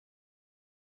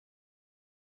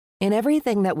In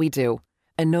everything that we do,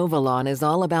 Inovalon is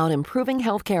all about improving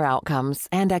healthcare outcomes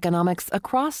and economics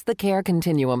across the care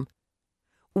continuum.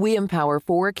 We empower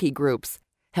 4 key groups: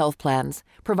 health plans,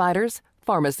 providers,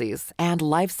 pharmacies, and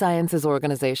life sciences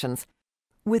organizations,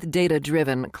 with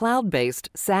data-driven, cloud-based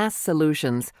SaaS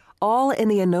solutions, all in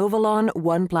the Inovalon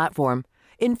One platform,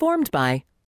 informed by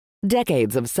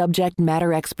decades of subject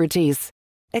matter expertise,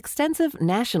 extensive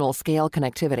national-scale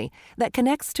connectivity that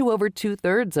connects to over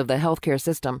 2/3 of the healthcare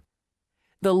system,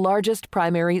 the largest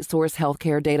primary source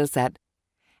healthcare dataset,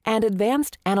 and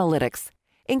advanced analytics,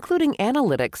 including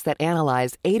analytics that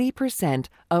analyze 80%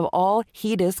 of all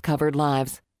HEDIS-covered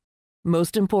lives.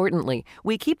 Most importantly,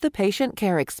 we keep the patient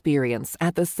care experience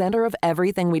at the center of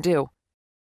everything we do.